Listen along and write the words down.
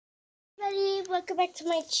welcome back to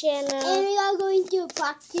my channel. And we are going to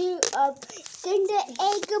part 2 of Kinder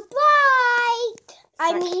Egg Bite.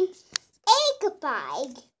 I mean, Egg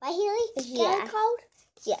Bite. Right, Hailey? Yeah. Is called?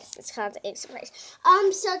 Yes, it's called Egg Surprise.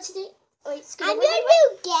 So today, I'm going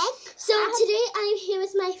to get. So today I'm here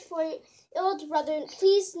with my 4-year-old brother.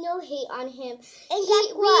 Please, no hate on him. And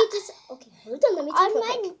guess what? Okay, hold on. Let me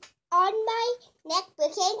take a On my next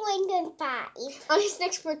birthday, I'm going to 5. On his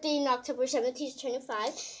next birthday in October 17th, he's turning 5.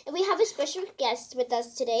 And we have a special guest with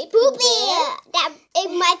us today. Pooh Bear. That it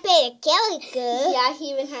might be a calico. Yeah,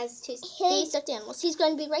 he even has 2 stuffed animals. He's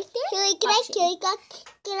going to be right there. Hailey,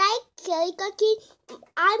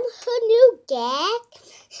 I'm her new dad.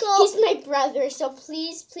 He's my brother, so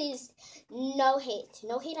please, no hate.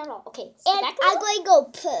 No hate at all. Okay. And I'm going to go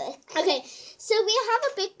put. Okay, so we have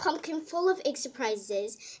a big pumpkin full of egg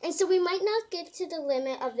surprises. And so we might not get to the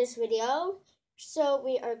limit of this video. So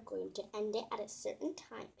we are going to end it at a certain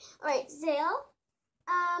time. Alright, Zale,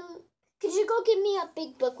 could you go give me a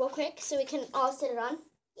big book real quick so we can all sit it on?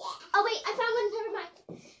 Yeah. Oh, wait, I found one. Never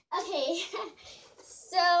mind. Okay,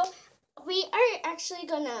 so we are actually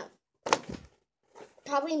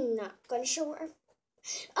probably not gonna show our.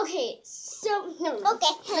 Okay, so never mind.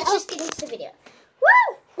 Okay, let's just get into the video.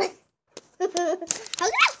 Woo! How did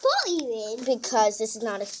I fall even? Because this is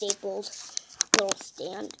not a stapled little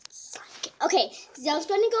stand. Okay, Zell's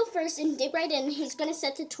going to go first and dig right in. He's going to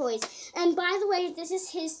set the toys. And by the way, this is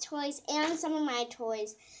his toys and some of my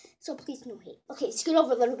toys. So please no hate. Okay, scoot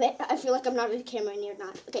over a little bit. I feel like I'm not in the camera and you're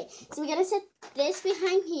not. Okay, so we're going to set this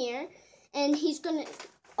behind here. And he's going to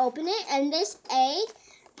open it. And this egg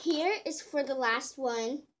here is for the last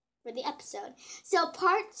one for the episode. So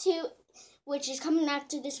part 2, which is coming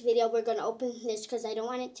after this video, we're going to open this because I don't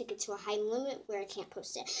want it to get to a high limit where I can't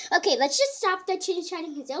post it. Okay, let's just stop the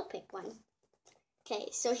chitty-chatting and Zell pick one. Okay,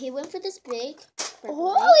 so he went for this big.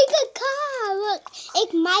 Oh, he got a car. Look,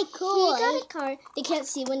 it's my car. He got a car. They can't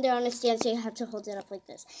see when they're on a stand, so you have to hold it up like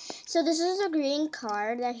this. So this is a green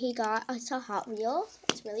car that he got. It's a Hot Wheel.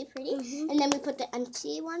 It's really pretty. And then we put the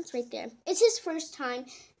empty ones right there. It's his first time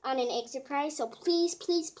on an egg surprise, so please,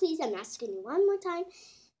 I'm asking you one more time.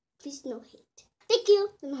 Please, no hate. Thank you.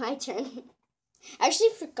 My turn. I actually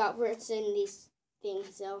forgot where it's in these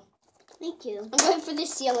things, so thank you. I'm going for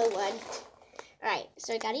this yellow one. Alright,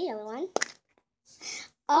 so I got a yellow one.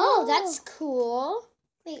 Oh, that's cool.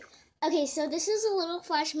 Wait. Okay, so this is a little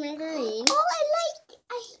flash margarine. Oh,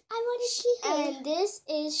 I want to see her. And this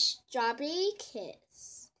is Strawberry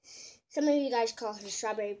Kiss. Some of you guys call her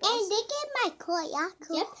Strawberry Boss. And they get my car, yeah,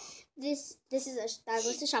 cool. Yep. That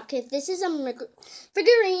was the shop kid. This is a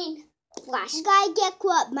figurine flash. You gotta get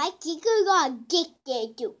what? My kicker got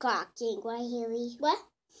addicted to cocking, right, Hailey? What?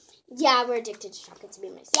 Yeah, we're addicted to chocolate, to be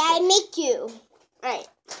my sister. Yeah, I make you. Alright,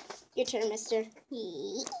 your turn, mister.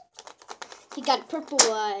 He got a purple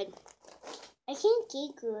one. I can't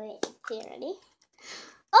get good. Okay, ready?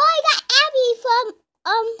 Oh, I got Abby from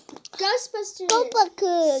Ghostbusters.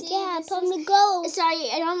 Ghostbusters. Yeah, from the Ghost.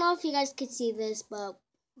 Sorry, I don't know if you guys could see this, but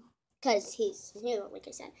because he's new, like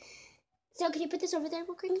I said. So can you put this over there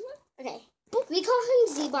real quick? Okay. We call him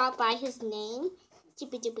Z-Bot by his name.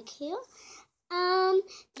 Super duper cute.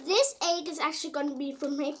 This egg is actually going to be for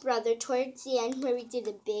my brother towards the end where we do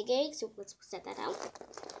the big egg. So let's set that out.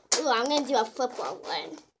 Ooh, I'm going to do a football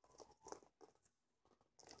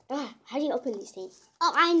one. How do you open these things?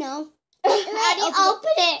 Oh, I know. How do you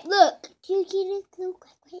open it? Look. You get it look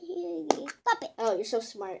right here. Pop it. Oh, you're so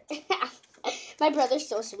smart. My brother's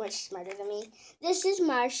so much smarter than me. This is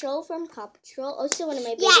Marshall from Paw Patrol. Also one of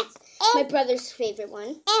my favorites. My brother's favorite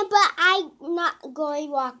one. But I'm not going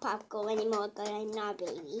to walk Paw Patrol anymore because I'm not a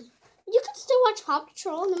baby. You can still watch Paw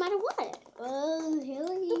Patrol no matter what. Oh,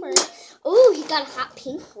 Hailey. Ooh, he got a hot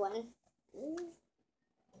pink one.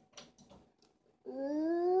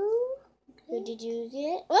 Ooh. Who did you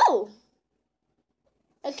get? Oh!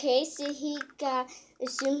 Okay, so he got a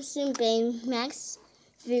Tsum Tsum Baymax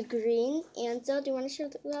figurine. And so, do you want to show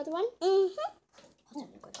the other one? Hold on,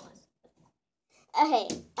 okay,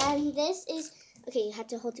 and this is, okay, you have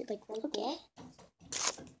to hold it like right there.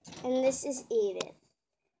 And this is Edith.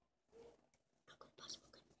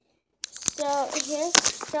 So here,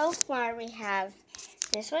 so far we have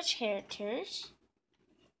this much characters.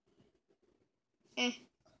 I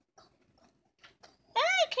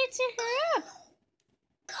can't see her up.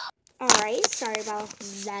 Alright, sorry about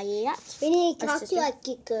that. We need to talk to a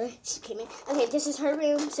kicker. She came in. Okay, this is her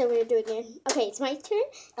room, so we're doing it. Okay, it's my turn.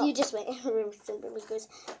 Oh. You just went in her room, so really goes.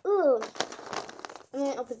 Ooh. I'm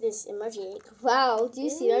going to open this emoji egg. Wow, do you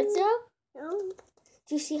see that, Zell? No.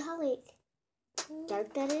 Do you see how, like,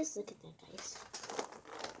 dark that is? Look at that, guys.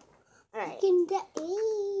 All right. In the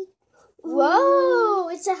egg. Whoa,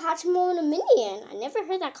 it's a Hatchimal and a Minion. I never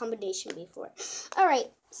heard that combination before. All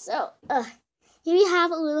right, so here we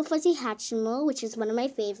have a little fuzzy Hatchimal, which is one of my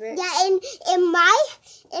favorites. Yeah, and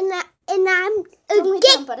I'm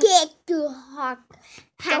addicted to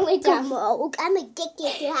Hackamo. I'm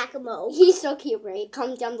addicted to Hackamo. He's so cute, right?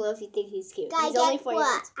 Comment down below if you think he's cute. Guys, he's only guess 4 what?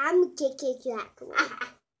 months. I'm addicted to Hackamo.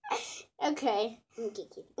 Okay. I'm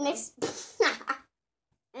addicted. Next.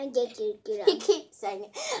 I'm addicted to He keeps saying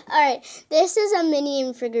it. All right. This is a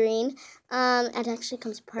Minion figurine. It actually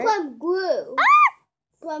comes apart. From glue.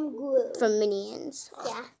 From glue. From Minions.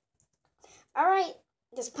 Yeah. All right.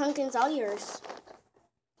 This pumpkin's all yours.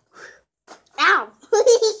 Ow!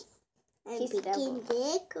 I'm He's the devil. picking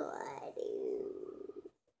big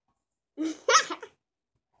one.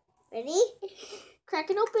 Ready? Crack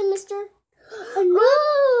it open, mister. Oh,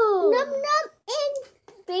 Ooh! num num and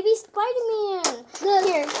Baby Spider-Man.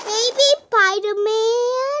 Here. baby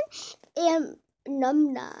Spider-Man and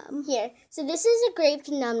num num. Here. So this is a grape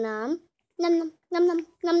num num. Num num num num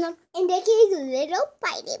num num. And this is little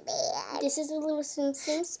Spider-Man. This is a little Sim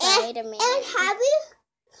Spider-Man. And have you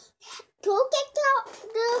go get the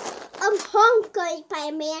Hong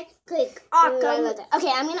Spider-Man? Click I love that.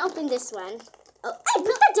 Okay, I'm gonna open this one. Oh, hey,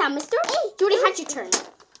 put that down, mister. You already had your turn.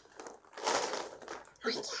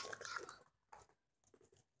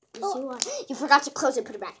 You forgot to close it.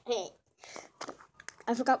 Put it back. Hey,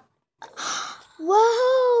 I forgot.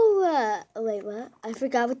 Whoa! Wait, what? I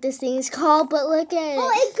forgot what this thing is called. But look at it.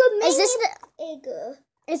 Oh, it's a mini. Is this the?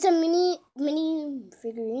 It's a mini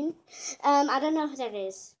figurine. I don't know who that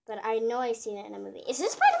is, but I know I've seen it in a movie. Is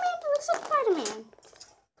this Spider-Man? It looks like Spider-Man.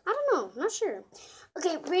 I don't know. I'm not sure.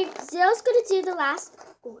 Okay, Zill's gonna do the last.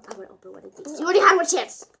 Oh, I'm gonna open one of these. You already had one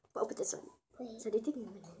chance. But open this one. So do you think I'm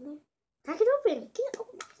gonna crack it open? Get it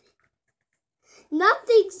open.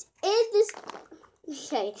 Nothing's in this.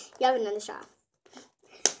 Okay, you have another shot.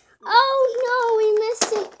 Oh no, we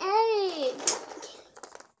missed an egg.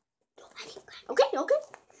 Okay.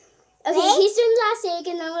 Okay, Wait. he's doing the last egg,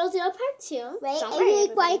 and then we'll do a part 2. Wait, Don't and worry, we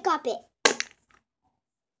everybody. wake up it.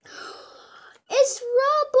 It's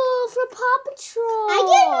Rubble for Paw Patrol. I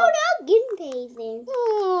didn't know that guinea pig thing. Do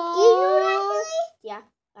you know that, Hailey? Yeah,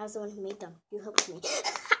 I was the one who made them. You helped me.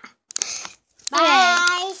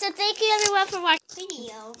 Bye. So thank you everyone for watching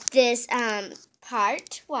Video. this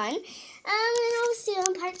part 1. And I'll see you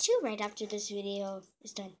on part 2 right after this video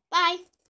is done. Bye.